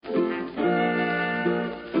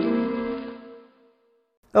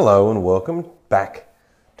Hello and welcome back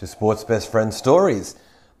to Sports Best Friend Stories.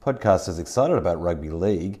 Podcast is excited about rugby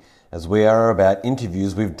league as we are about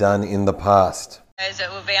interviews we've done in the past. It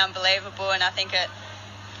will be unbelievable, and I think it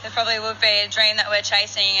probably would be a dream that we're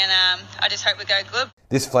chasing, and I just hope we go good.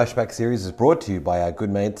 This flashback series is brought to you by our good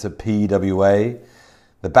mates at PWA,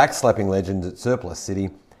 the backslapping legends at Surplus City,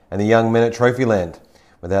 and the young men at Trophyland.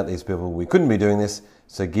 Without these people, we couldn't be doing this,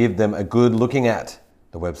 so give them a good looking at.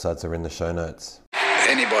 The websites are in the show notes.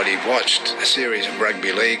 Anybody watched a series of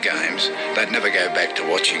rugby league games, they'd never go back to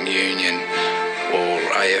watching Union or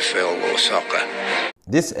AFL or soccer.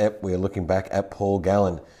 This ep, we're looking back at Paul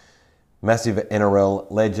Gallen, massive NRL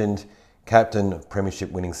legend, captain,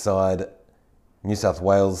 premiership winning side, New South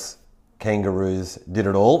Wales Kangaroos, did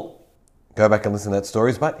it all. Go back and listen to that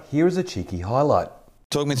stories, but here is a cheeky highlight.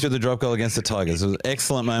 Talk me through the drop goal against the Tigers. It was an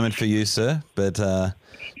excellent moment for you, sir, but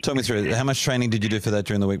talk me through it. How much training did you do for that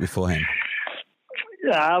during the week beforehand?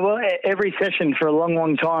 Well, every session for a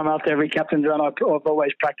long time after every captain's run, I've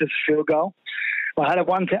always practiced a field goal. I had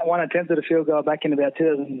one attempt at a field goal back in about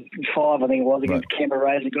 2005, I think it was, against Canberra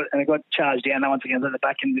Rays, and it got charged down once again at the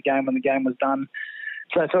back end of the game when the game was done.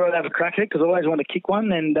 So I thought I'd have a crack at it because I always wanted to kick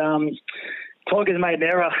one, and Tigers made an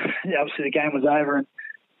error. Obviously, the game was over, and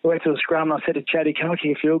I went to the scrum and I said to Chatty, "Can I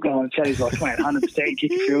kick a field goal?" And Chatty's like, "Mate, 100%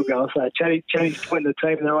 kick a field goal." So Chatty's pointing the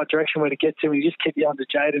team in the right direction where to get to, and he just kept yelling to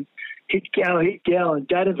Jaden, hit go, and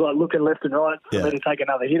Jaden's like looking left and right for me to take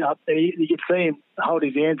another hit up. And you could see him hold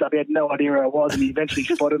his hands up. He had no idea where I was, and he eventually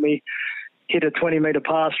spotted me, hit a 20-metre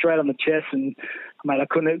pass straight on the chest, and mate, I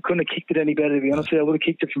couldn't have kicked it any better, to be honest with you. I would have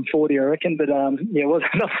kicked it from 40, I reckon. But, it was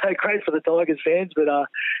not so great for the Tigers fans. But,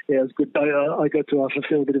 it was good. I got to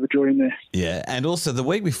fulfill a bit of a dream there. Yeah, and also the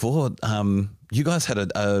week before, you guys had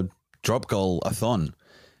a drop goal-a-thon.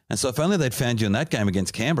 And so if only they'd found you in that game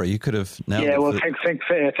against Canberra, you could have nailed it. Yeah, well,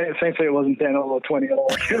 thankfully it wasn't 10 or 20 or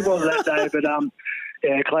it was that day. But,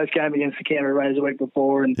 close game against the Canberra Rays the week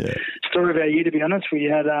before. And story of our year, to be honest. We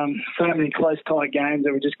had so many close, tight games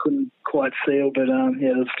that we just couldn't quite seal. But,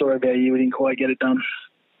 the story of our year, we didn't quite get it done.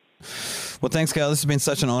 Well, thanks, Carl. This has been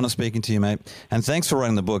such an honour speaking to you, mate. And thanks for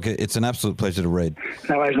writing the book. It's an absolute pleasure to read.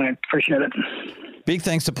 No worries, mate. Appreciate it. Big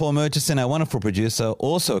thanks to Paul Murchison, our wonderful producer.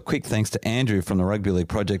 Also, a quick thanks to Andrew from the Rugby League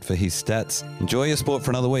Project for his stats. Enjoy your sport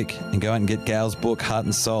for another week and go out and get Gal's book, Heart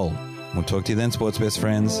and Soul. We'll talk to you then, sports best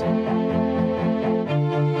friends. And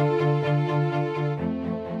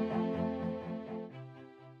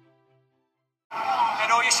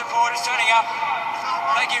all your supporters turning up.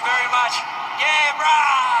 Thank you very much. Yeah,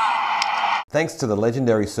 brah! Thanks to the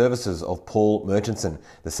legendary services of Paul Murchison,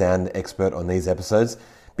 the sound expert on these episodes.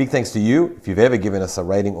 Big thanks to you if you've ever given us a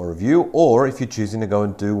rating or review, or if you're choosing to go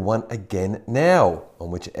and do one again now on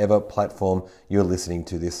whichever platform you're listening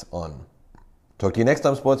to this on. Talk to you next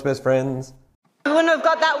time, sports best friends. We wouldn't have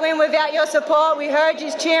got that win without your support. We heard you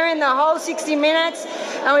cheering the whole 60 minutes,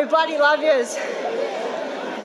 and we bloody love yous.